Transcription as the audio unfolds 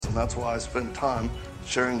and that's why I spend time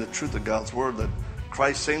sharing the truth of God's word, that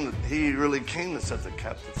Christ saying that he really came to set the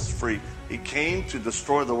captives free. He came to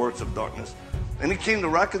destroy the works of darkness, and he came to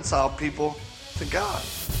reconcile people to God.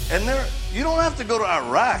 And you don't have to go to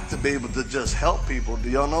Iraq to be able to just help people. Do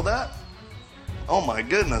y'all know that? Oh my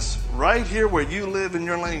goodness, right here where you live in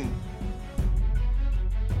your lane.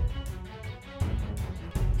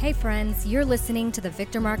 Hey friends, you're listening to the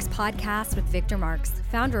Victor Marks podcast with Victor Marks,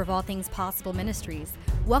 founder of All Things Possible Ministries.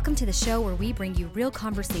 Welcome to the show where we bring you real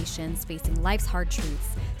conversations facing life's hard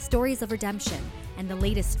truths, stories of redemption, and the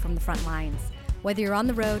latest from the front lines. Whether you're on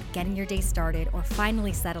the road, getting your day started, or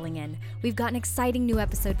finally settling in, we've got an exciting new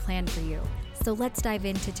episode planned for you. So let's dive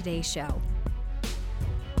into today's show.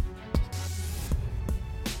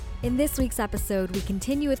 In this week's episode, we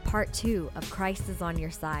continue with part 2 of Christ is on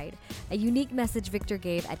Your Side, a unique message Victor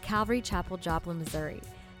gave at Calvary Chapel, Joplin, Missouri.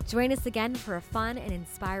 Join us again for a fun and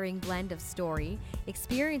inspiring blend of story,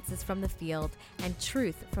 experiences from the field, and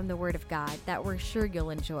truth from the Word of God that we're sure you'll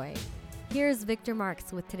enjoy. Here's Victor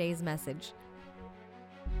Marks with today's message.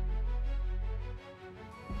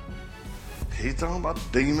 He's talking about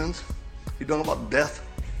demons. He's talking about death.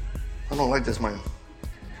 I don't like this man.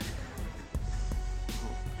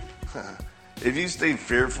 If you stay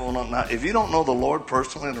fearful, if you don't know the Lord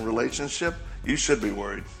personally in a relationship, you should be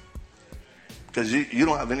worried. Because you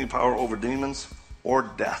don't have any power over demons or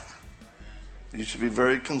death. You should be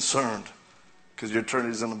very concerned because your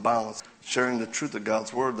eternity is in the balance. Sharing the truth of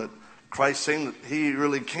God's word, that Christ saying that he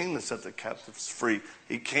really came to set the captives free.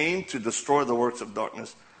 He came to destroy the works of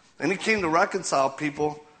darkness. And he came to reconcile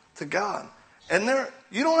people to God. And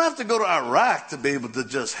you don't have to go to Iraq to be able to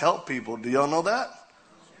just help people. Do y'all know that?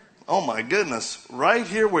 Oh my goodness, right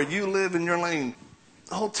here where you live in your lane.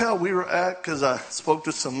 The hotel we were at, because I spoke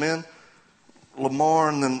to some men, Lamar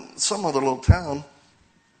and then some other little town.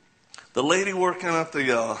 The lady working at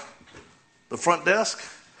the front desk,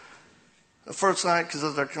 the first night, because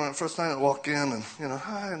as I came out, first night I walk in and,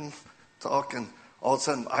 hi, and talk, and all of a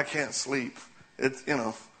sudden I can't sleep. It's,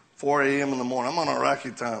 4 a.m. in the morning. I'm on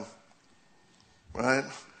Iraqi time, right?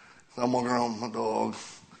 I'm walking around with my dog.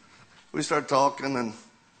 We start talking, and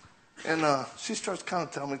she starts kind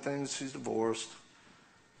of telling me things. She's divorced.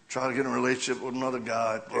 Trying to get in a relationship with another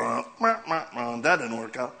guy. That didn't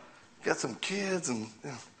work out. Got some kids, and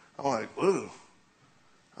I'm like, ooh.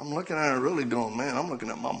 I'm looking at her really going, man, I'm looking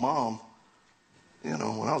at my mom, when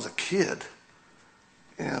I was a kid.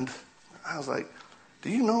 And I was like,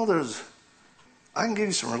 do you know I can give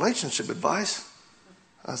you some relationship advice.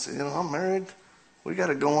 I said, I'm married. We got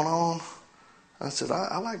it going on. I said,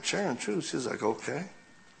 I like sharing truth. She's like, okay.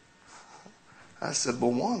 I said,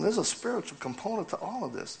 well, one, there's a spiritual component to all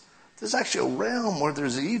of this. There's actually a realm where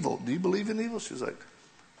there's evil. Do you believe in evil? She was like,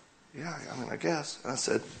 yeah, I guess. And I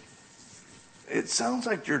said, it sounds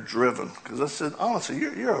like you're driven. Because I said, honestly,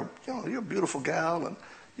 you're a beautiful gal, and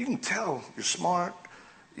you can tell you're smart,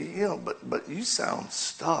 but you sound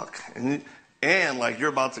stuck. And like you're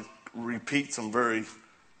about to repeat some very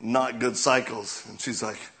not good cycles. And she's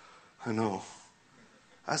like, I know.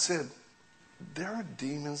 I said, there are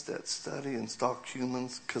demons that study and stalk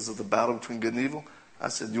humans because of the battle between good and evil. I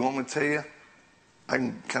said, you want me to tell you? I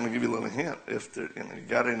can kind of give you a little hint if you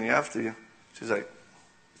got any after you. She's like,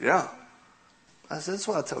 yeah. I said, that's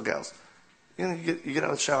what I tell gals. You get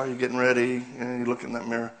out of the shower, you're getting ready, you look in that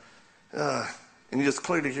mirror, and you just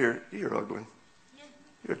clearly hear, you're ugly.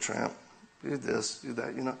 You're a tramp. You're this, you're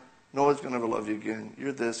that. No one's going to ever love you again.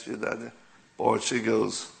 You're this, you're that. Boy, she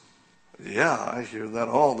goes, yeah, I hear that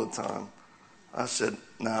all the time. I said,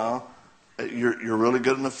 now, you're really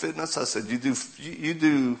good in the fitness. I said, you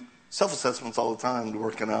do self-assessments all the time,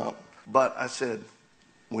 working out. But I said,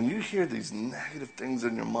 when you hear these negative things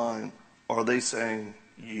in your mind, are they saying,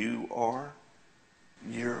 you're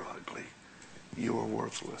ugly, you are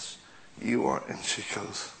worthless, you are, and she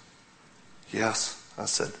goes, yes. I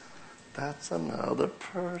said, that's another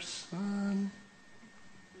person.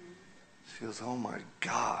 She goes, oh my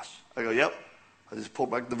gosh. I go, yep, I just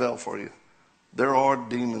pulled back the veil for you. There are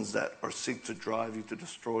demons that seek to drive you, to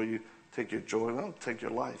destroy you, take your joy, and take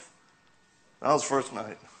your life. That was first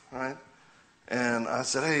night, right? And I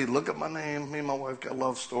said, hey, look up my name. Me and my wife got a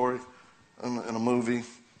love story in a movie.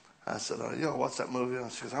 I said, what's that movie? And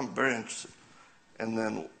she goes, I'm very interested. And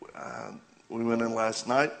then we went in last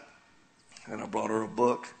night, and I brought her a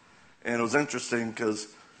book. And it was interesting because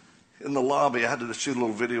in the lobby, I had to shoot a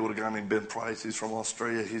little video with a guy named Ben Price. He's from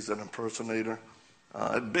Australia. He's an impersonator.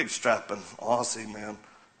 A big strapping Aussie, man.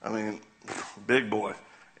 I mean, big boy.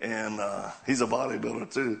 And he's a bodybuilder,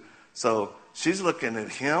 too. So she's looking at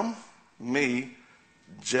him, me,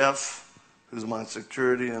 Jeff, who's my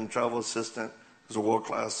security and travel assistant, who's a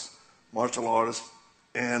world-class martial artist,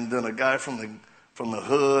 and then a guy from the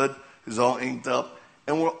hood who's all inked up,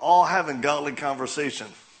 and we're all having godly conversation.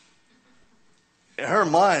 In her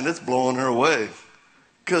mind, it's blowing her away,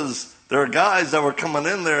 because there are guys that were coming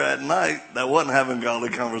in there at night that wasn't having godly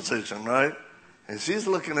conversation, right? And she's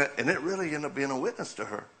looking at, and it really ended up being a witness to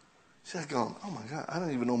her. She's going, oh my God, I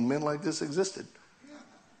didn't even know men like this existed.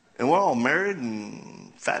 And we're all married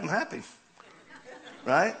and fat and happy,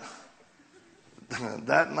 right?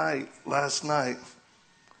 That night, last night,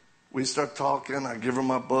 we start talking. I give her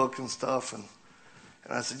my book and stuff. And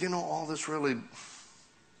I said, all this really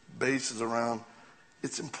bases around,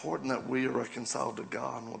 it's important that we are reconciled to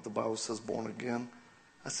God and what the Bible says, born again.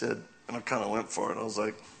 I said, and I kind of went for it. I was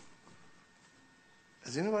like,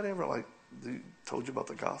 has anybody ever told you about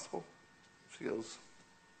the gospel? She goes,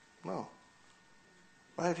 no.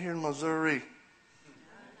 Right here in Missouri,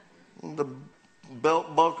 the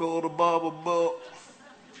belt buckle of the Bible belt.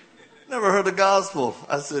 Never heard the gospel.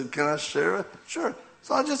 I said, can I share it? Sure.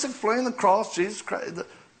 So I just explained the cross, Jesus Christ, the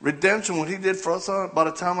redemption, what he did for us. By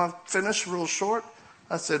the time I finished real short,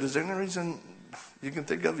 I said, is there any reason you can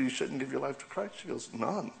think of you shouldn't give your life to Christ? She goes,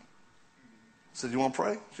 none. I said, you want to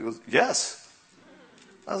pray? She goes, yes.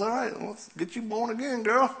 I was all right, let's get you born again,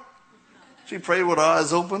 girl. She prayed with her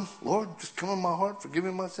eyes open. Lord, just come in my heart, forgive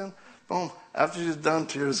me my sin. Boom. After she's done,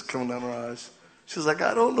 tears coming down her eyes. She's like,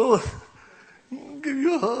 I don't know. I'll give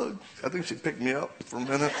you a hug. I think she picked me up for a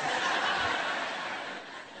minute.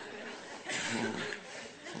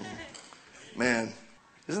 Man,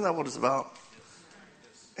 isn't that what it's about?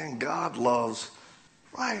 And God loves,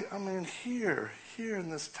 right? I mean, here in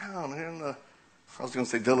this town, here in the, I was going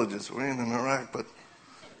to say Diligence. We ain't in Iraq, but,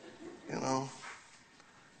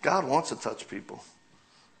 God wants to touch people.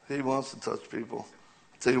 He wants to touch people.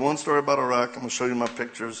 I'll tell you one story about Iraq. I'm going to show you my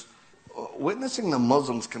pictures. Witnessing the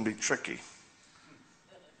Muslims can be tricky.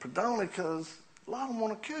 Predominantly because a lot of them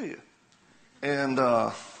want to kill you. And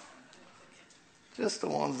just the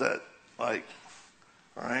ones that, are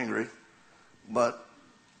angry. But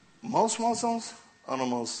most Muslims are the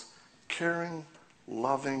most caring,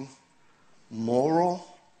 loving, moral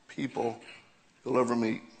people you'll ever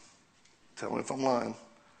meet. Tell me if I'm lying.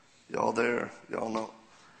 Y'all there, y'all know.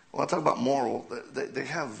 When I talk about moral, they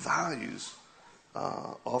have values.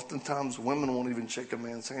 Oftentimes women won't even shake a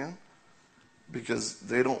man's hand because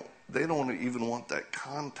they don't even want that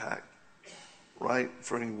contact, right,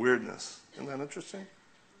 for any weirdness. Isn't that interesting?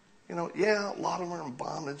 Yeah, a lot of them are in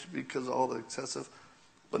bondage because of all the excessive,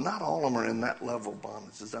 but not all of them are in that level of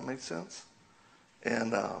bondage. Does that make sense?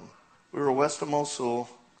 And we were west of Mosul.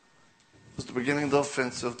 It was the beginning of the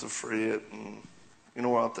offensive to free it, and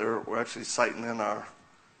we're out there. We're actually sighting in our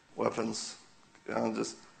weapons.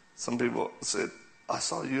 Just some people said, I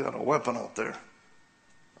saw you had a weapon out there.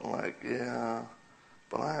 I'm like, yeah,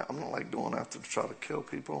 but I'm not doing after to try to kill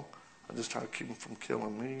people. I just try to keep them from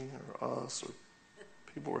killing me or us or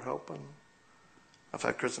people we're helping. I've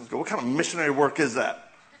had Christians go, what kind of missionary work is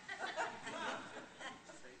that?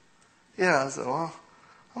 Yeah, I said, well,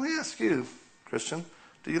 let me ask you, Christian,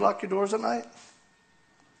 do you lock your doors at night?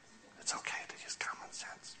 It's okay to use common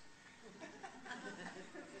sense.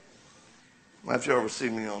 If you ever see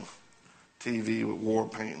me on TV with war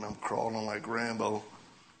paint and I'm crawling like Rambo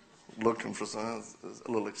looking for something, it's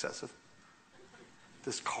a little excessive.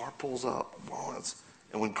 This car pulls up.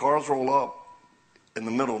 And when cars roll up in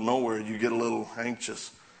the middle of nowhere, you get a little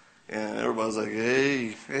anxious. And everybody's like,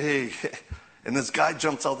 hey. And this guy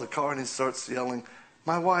jumps out of the car and he starts yelling,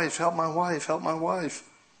 my wife, help my wife, help my wife.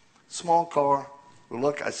 Small car. We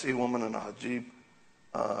look, I see a woman in a hijab,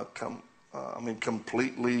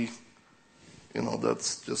 completely,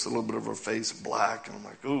 that's just a little bit of her face black. And I'm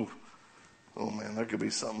like, oh man, there could be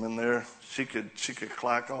something in there. She could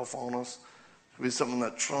clack off on us. Could be something in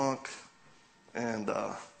that trunk. And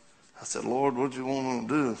I said, Lord, what do you want me to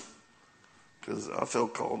do? Because I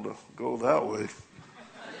felt called to go that way.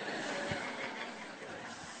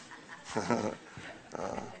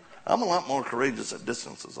 I'm a lot more courageous at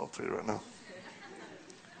distances, I'll tell you right now.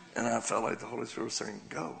 And I felt like the Holy Spirit was saying,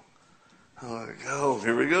 go. I'm like, go,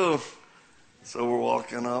 here we go. So we're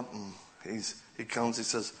walking up, and he comes, he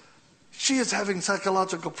says, she is having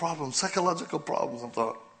psychological problems. I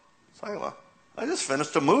thought, I just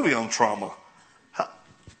finished a movie on trauma.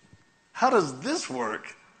 How does this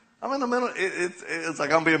work? I'm in the middle. It's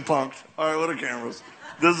like I'm being punked. All right, what are cameras?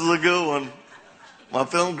 This is a good one. My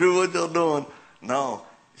film crew, what y'all doing? No,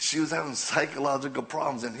 she was having psychological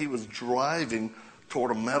problems, and he was driving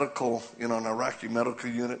toward a medical, an Iraqi medical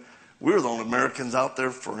unit. We were the only Americans out there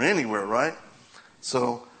for anywhere, right?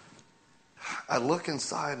 So I look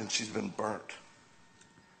inside, and she's been burnt.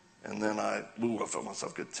 And then I felt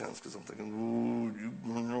myself get tense because I'm thinking, ooh, you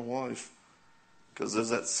and your wife. Because there's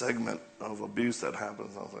that segment of abuse that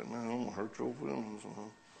happens. I was like, man, I'm going to hurt your feelings.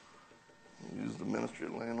 Use the ministry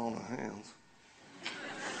of laying on her hands.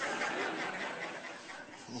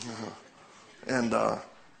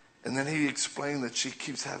 And then he explained that she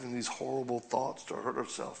keeps having these horrible thoughts to hurt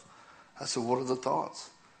herself. I said, what are the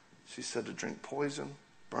thoughts? She said to drink poison,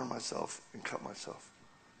 burn myself, and cut myself.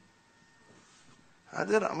 I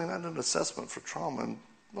did an assessment for trauma, and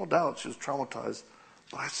no doubt she was traumatized.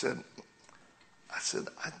 But I said,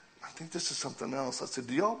 I think this is something else. I said,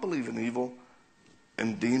 do y'all believe in evil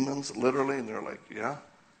and demons, literally? And they're like, yeah,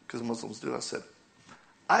 because Muslims do. I said,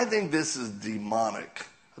 I think this is demonic.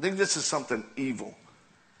 I think this is something evil.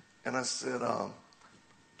 And I said,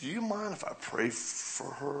 do you mind if I pray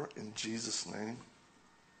for her in Jesus' name?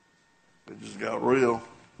 It just got real.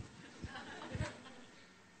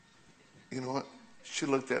 You know what? She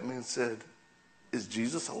looked at me and said, is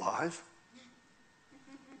Jesus alive?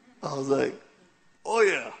 I was like, oh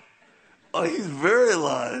yeah. Oh, he's very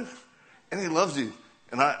alive. And he loves you.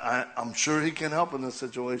 And I'm sure he can help in this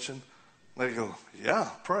situation. They go, yeah,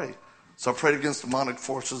 pray. So I prayed against demonic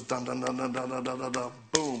forces, dun, dun, dun, dun, dun, dun, dun, dun, dun,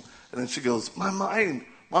 boom. And then she goes, my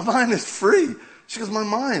mind is free. She goes, my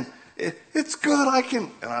mind, it's good, I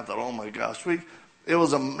can. And I thought, oh my gosh, it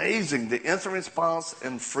was amazing, the instant response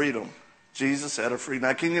and freedom. Jesus set her free.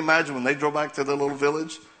 Now, can you imagine when they drove back to their little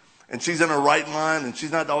village, and she's in her right mind, and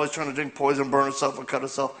she's not always trying to drink poison, burn herself, or cut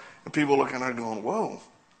herself, and people looking at her going, whoa,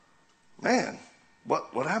 man,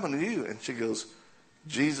 what happened to you? And she goes,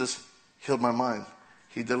 Jesus healed my mind.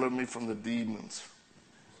 He delivered me from the demons.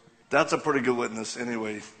 That's a pretty good witness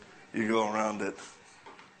anyway. You go around it.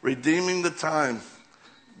 Redeeming the time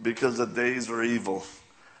because the days are evil.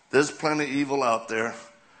 There's plenty of evil out there,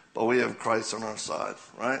 but we have Christ on our side,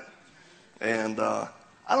 right? And I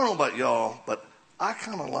don't know about y'all, but I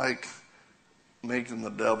kind of like making the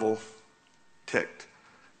devil ticked.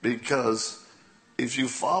 Because if you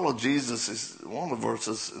follow Jesus, one of the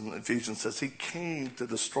verses in Ephesians says he came to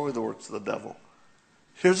destroy the works of the devil.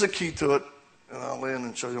 Here's the key to it, and I'll end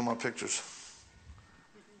and show you my pictures.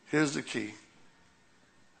 Here's the key.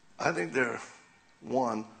 I think there are,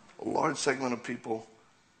 a large segment of people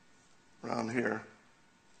around here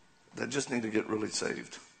that just need to get really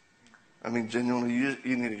saved. I mean, genuinely,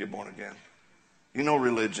 you need to get born again. You know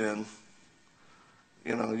religion,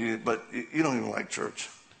 but you don't even like church.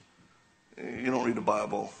 You don't read the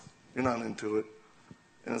Bible. You're not into it.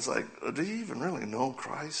 And it's like, do you even really know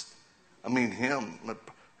Christ? I mean, him.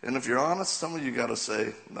 And if you're honest, some of you got to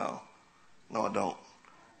say, no, I don't.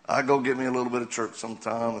 I go get me a little bit of church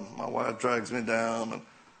sometime, and my wife drags me down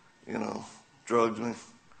and, drugs me.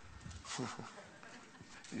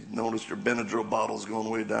 You notice your Benadryl bottle's going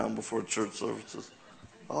way down before church services.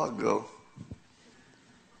 I'll go.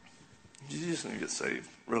 You just need to get saved,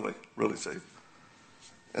 really, really saved.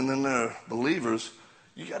 And then there are believers,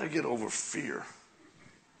 you got to get over fear.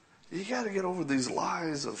 You got to get over these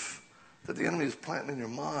lies that the enemy is planting in your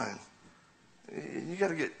mind. You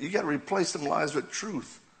got to replace them lies with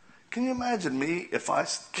truth. Can you imagine me if I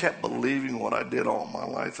kept believing what I did all my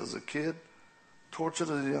life as a kid? Tortured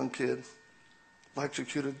as a young kid,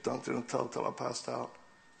 electrocuted, dunked in a tub till I passed out.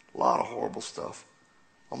 A lot of horrible stuff.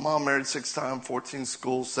 My mom married 6 times, 14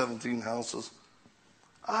 schools, 17 houses.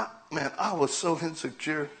 I was so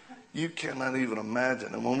insecure, you cannot even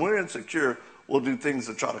imagine. And when we're insecure, we'll do things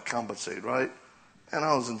to try to compensate, right? And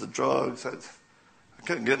I was into drugs. I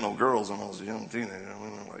couldn't get no girls when I was a young teenager. I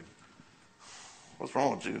mean, I'm like, what's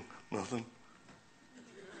wrong with you? Nothing.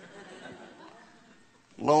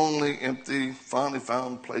 Lonely, empty, finally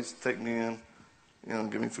found a place to take me in,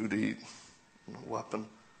 give me food to eat, a weapon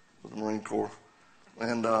with the Marine Corps.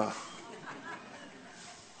 And I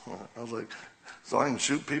was like, so I can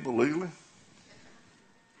shoot people legally?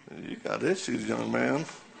 You got issues, young man.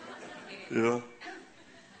 Yeah.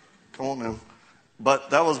 Come on, man. But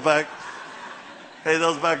that was back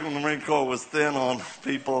when the Marine Corps was thin on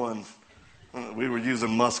people, and we were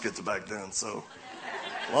using muskets back then, so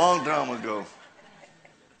long time ago.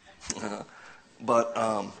 But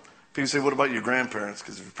people say, what about your grandparents?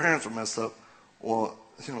 Because if your parents were messed up, well,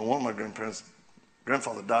 one of my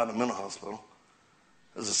grandfather died in a mental hospital.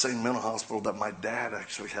 It was the same mental hospital that my dad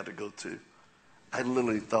actually had to go to. I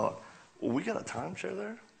literally thought, well, we got a timeshare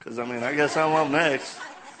there? Because, I guess I'm up next.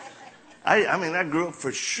 I grew up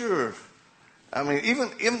for sure.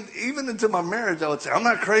 Even into my marriage, I would say, I'm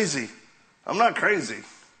not crazy. I'm not crazy.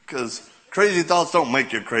 Because crazy thoughts don't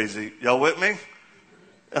make you crazy. Y'all with me?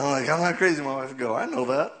 And I'm like, I'm not crazy. My wife would go, I know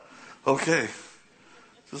that. Okay.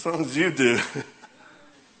 As long as you do.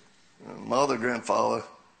 My other grandfather,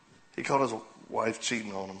 He caught his wife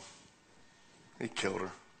cheating on him. He killed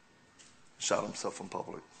her. Shot himself in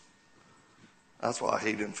public. That's why I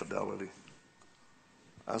hate infidelity.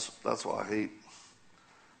 That's why I hate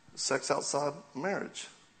sex outside marriage.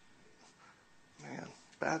 Man,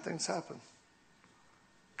 bad things happen.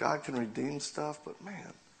 God can redeem stuff, but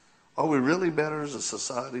man, are we really better as a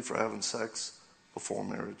society for having sex before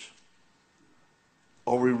marriage?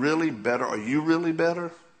 Are we really better? Are you really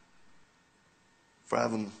better for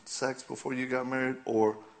having sex before you got married,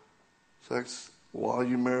 or sex while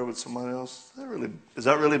you married with somebody else? Is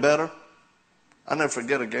that really better? I never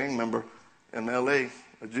forget a gang member in L.A.,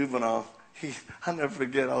 a juvenile. I never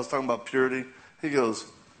forget, I was talking about purity. He goes,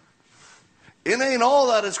 "It ain't all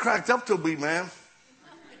that it's cracked up to be, man."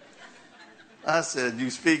 I said, "You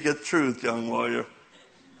speak the truth, young warrior."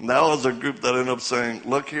 And that was a group that ended up saying,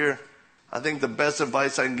 "Look here, I think the best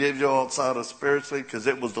advice I can give you outside of spiritually," because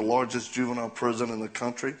it was the largest juvenile prison in the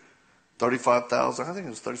country, 35,000, I think it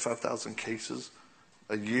was 35,000 cases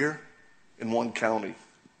a year in one county.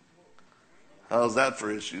 How's that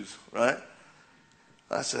for issues, right?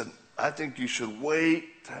 I said, "I think you should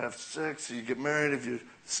wait to have sex so you get married. If you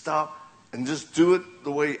stop and just do it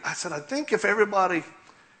the way," I said, "I think if everybody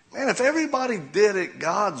did it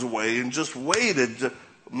God's way and just waited,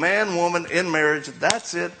 man, woman, in marriage,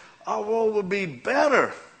 that's it, our world would be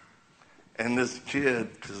better." And this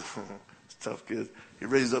kid, because it's a tough kid, he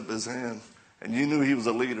raised up his hand, and you knew he was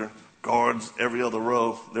a leader. Guards every other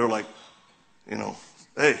row, they were like,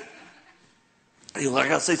 "Hey, I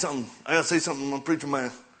gotta say something. I'm a preacher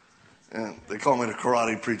man." And they call me the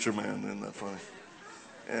karate preacher man. Isn't that funny?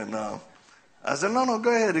 And I said, no, go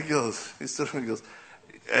ahead. He stood up and goes,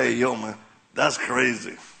 "Hey, yo, man, that's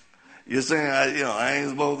crazy. You're saying I ain't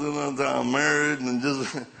supposed to do nothing until I'm married and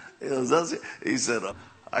just," that's it. He said,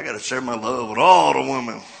 "I got to share my love with all the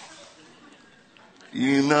women.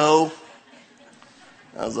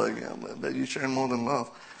 I was like, "Yeah, I bet you're sharing more than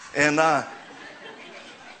love." And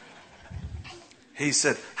he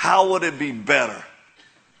said, "How would it be better?"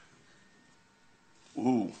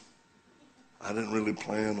 Ooh, I didn't really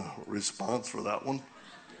plan a response for that one.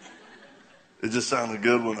 It just sounded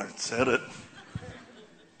good when I said it.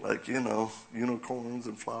 Like, unicorns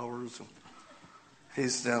and flowers. And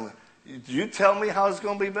he's telling me, "You tell me how it's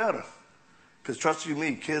going to be better." Because trust you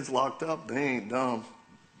me, kids locked up, they ain't dumb.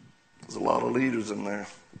 There's a lot of leaders in there,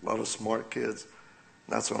 a lot of smart kids.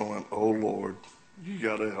 And that's when I went, "Oh, Lord, you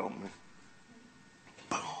got to help me."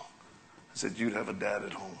 Boom. I said, "You'd have a dad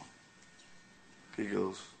at home." He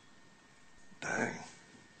goes, "Dang."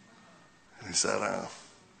 And he sat down.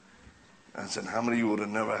 I said, "How many of you would have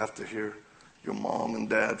never have to hear your mom and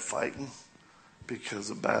dad fighting because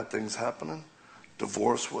of bad things happening?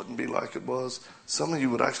 Divorce wouldn't be like it was. Some of you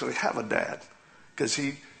would actually have a dad because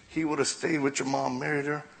he would have stayed with your mom, married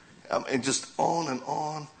her, and just on and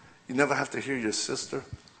on. You never have to hear your sister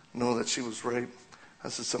know that she was raped." I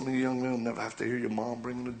said, "Some of you young men never have to hear your mom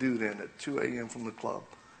bringing a dude in at 2 a.m. from the club.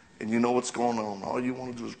 And you know what's going on. All you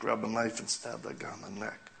want to do is grab a knife and stab that guy in the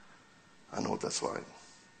neck." I know what that's like.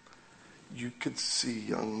 You could see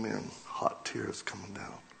young men, hot tears coming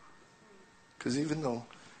down. Because even though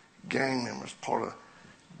gang members,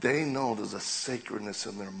 they know there's a sacredness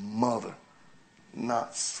in their mother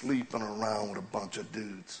not sleeping around with a bunch of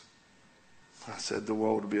dudes. I said, the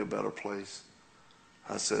world would be a better place.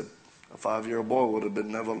 I said, a 5-year-old boy would have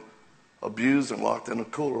been never abused and locked in a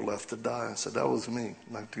cooler, left to die. I said, that was me,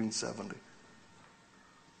 1970.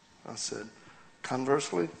 I said,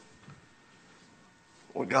 conversely,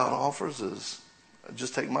 what God offers is,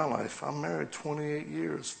 just take my life. I'm married 28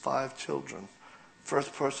 years, 5 children.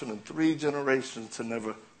 First person in 3 generations to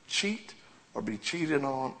never cheat or be cheated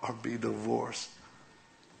on or be divorced.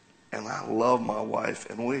 And I love my wife,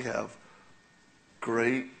 and we have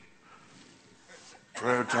great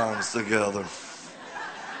prayer times together.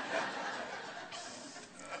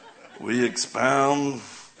 We expound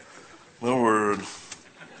the word.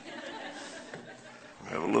 We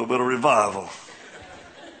have a little bit of revival.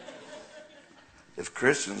 If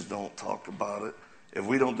Christians don't talk about it, if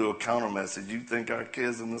we don't do a counter message, you think our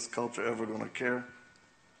kids in this culture ever going to care?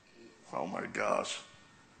 Oh my gosh.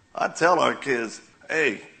 I tell our kids,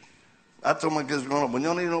 hey, I told my kids growing up, when you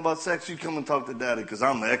don't need to know about sex, you come and talk to daddy because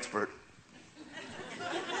I'm the expert.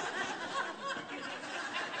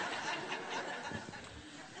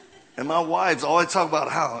 And my wives always talk about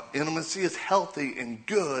how intimacy is healthy and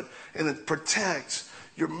good and it protects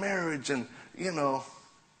your marriage. And, you know,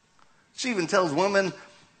 she even tells women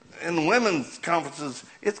in women's conferences,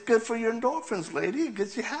 it's good for your endorphins, lady. It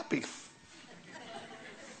gets you happy.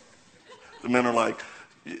 The men are like,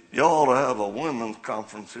 y'all ought to have a women's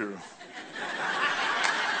conference here.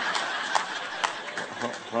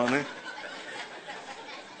 honey.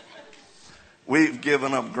 We've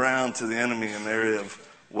given up ground to the enemy in the area of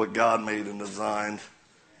what God made and designed.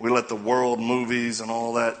 We let the world, movies, and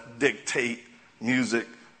all that dictate music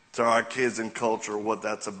to our kids and culture, what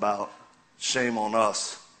that's about. Shame on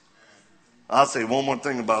us. I'll say one more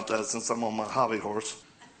thing about that since I'm on my hobby horse.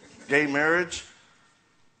 Gay marriage,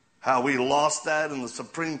 how we lost that in the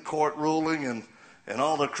Supreme Court ruling, and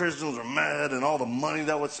all the Christians are mad and all the money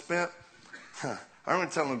that was spent. I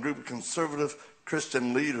remember telling a group of conservative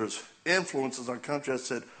Christian leaders, influencers in our country, I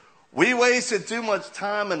said, we wasted too much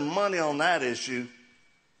time and money on that issue,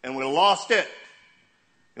 and we lost it.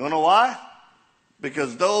 You want to know why?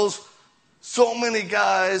 Because those so many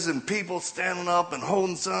guys and people standing up and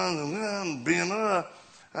holding sons and being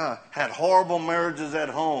had horrible marriages at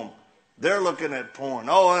home. They're looking at porn.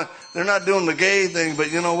 They're not doing the gay thing,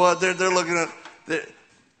 but you know what? They're looking at.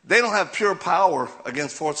 They don't have pure power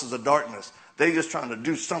against forces of darkness. They're just trying to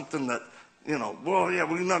do something that,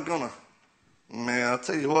 we're not gonna. Man, I'll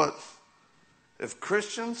tell you what. If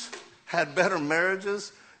Christians had better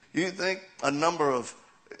marriages, you think a number of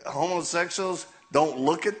homosexuals don't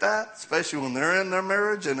look at that, especially when they're in their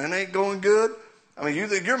marriage and it ain't going good? I mean, you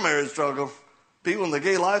think your marriage struggle, people in the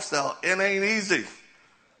gay lifestyle, it ain't easy.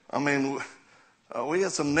 I mean, we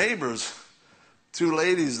had some neighbors, two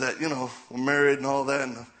ladies that, were married and all that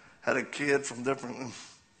and had a kid from different. And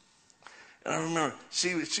I remember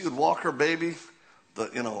she would walk her baby,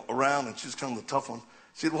 around, and she's kind of the tough one.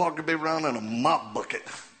 She'd walk her baby around in a mop bucket.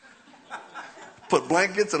 Put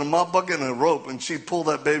blankets and a mop bucket and a rope, and she'd pull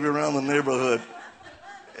that baby around the neighborhood.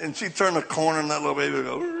 And she'd turn a corner, and that little baby would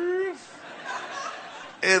go.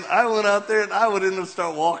 And I went out there, and I would end up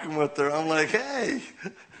start walking with her. I'm like, hey.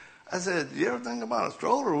 I said, you ever think about a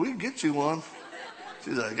stroller? We can get you one.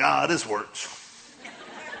 She's like, this works.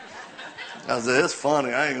 I said, it's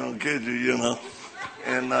funny. I ain't going to kid you,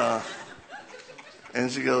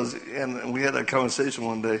 And she goes, and we had that conversation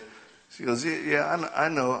one day. She goes, yeah, I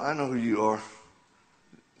know who you are.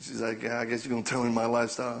 She's like, yeah, I guess you're going to tell me my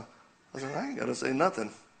lifestyle. I said, I ain't got to say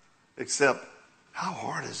nothing except, how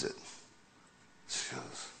hard is it? She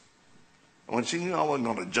goes, when she knew I wasn't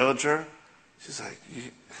going to judge her, she's like,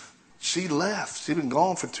 she left. She'd been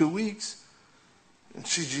gone for 2 weeks. And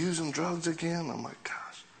she's using drugs again. I'm like,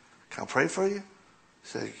 gosh, can I pray for you?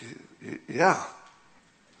 She's like, yeah.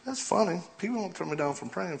 That's funny. People don't turn me down from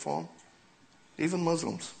praying for them. Even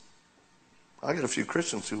Muslims. I got a few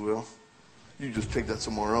Christians who will. You just take that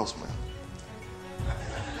somewhere else, man.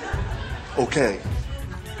 Okay.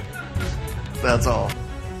 That's all.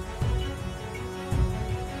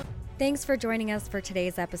 Thanks for joining us for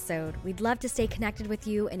today's episode. We'd love to stay connected with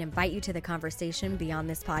you and invite you to the conversation beyond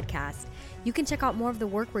this podcast. You can check out more of the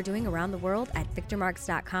work we're doing around the world at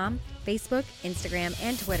victormarks.com, Facebook, Instagram,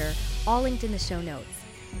 and Twitter, all linked in the show notes.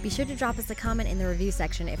 Be sure to drop us a comment in the review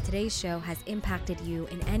section if today's show has impacted you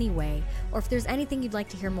in any way, or if there's anything you'd like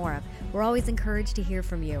to hear more of. We're always encouraged to hear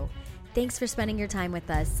from you. Thanks for spending your time with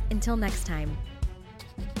us. Until next time.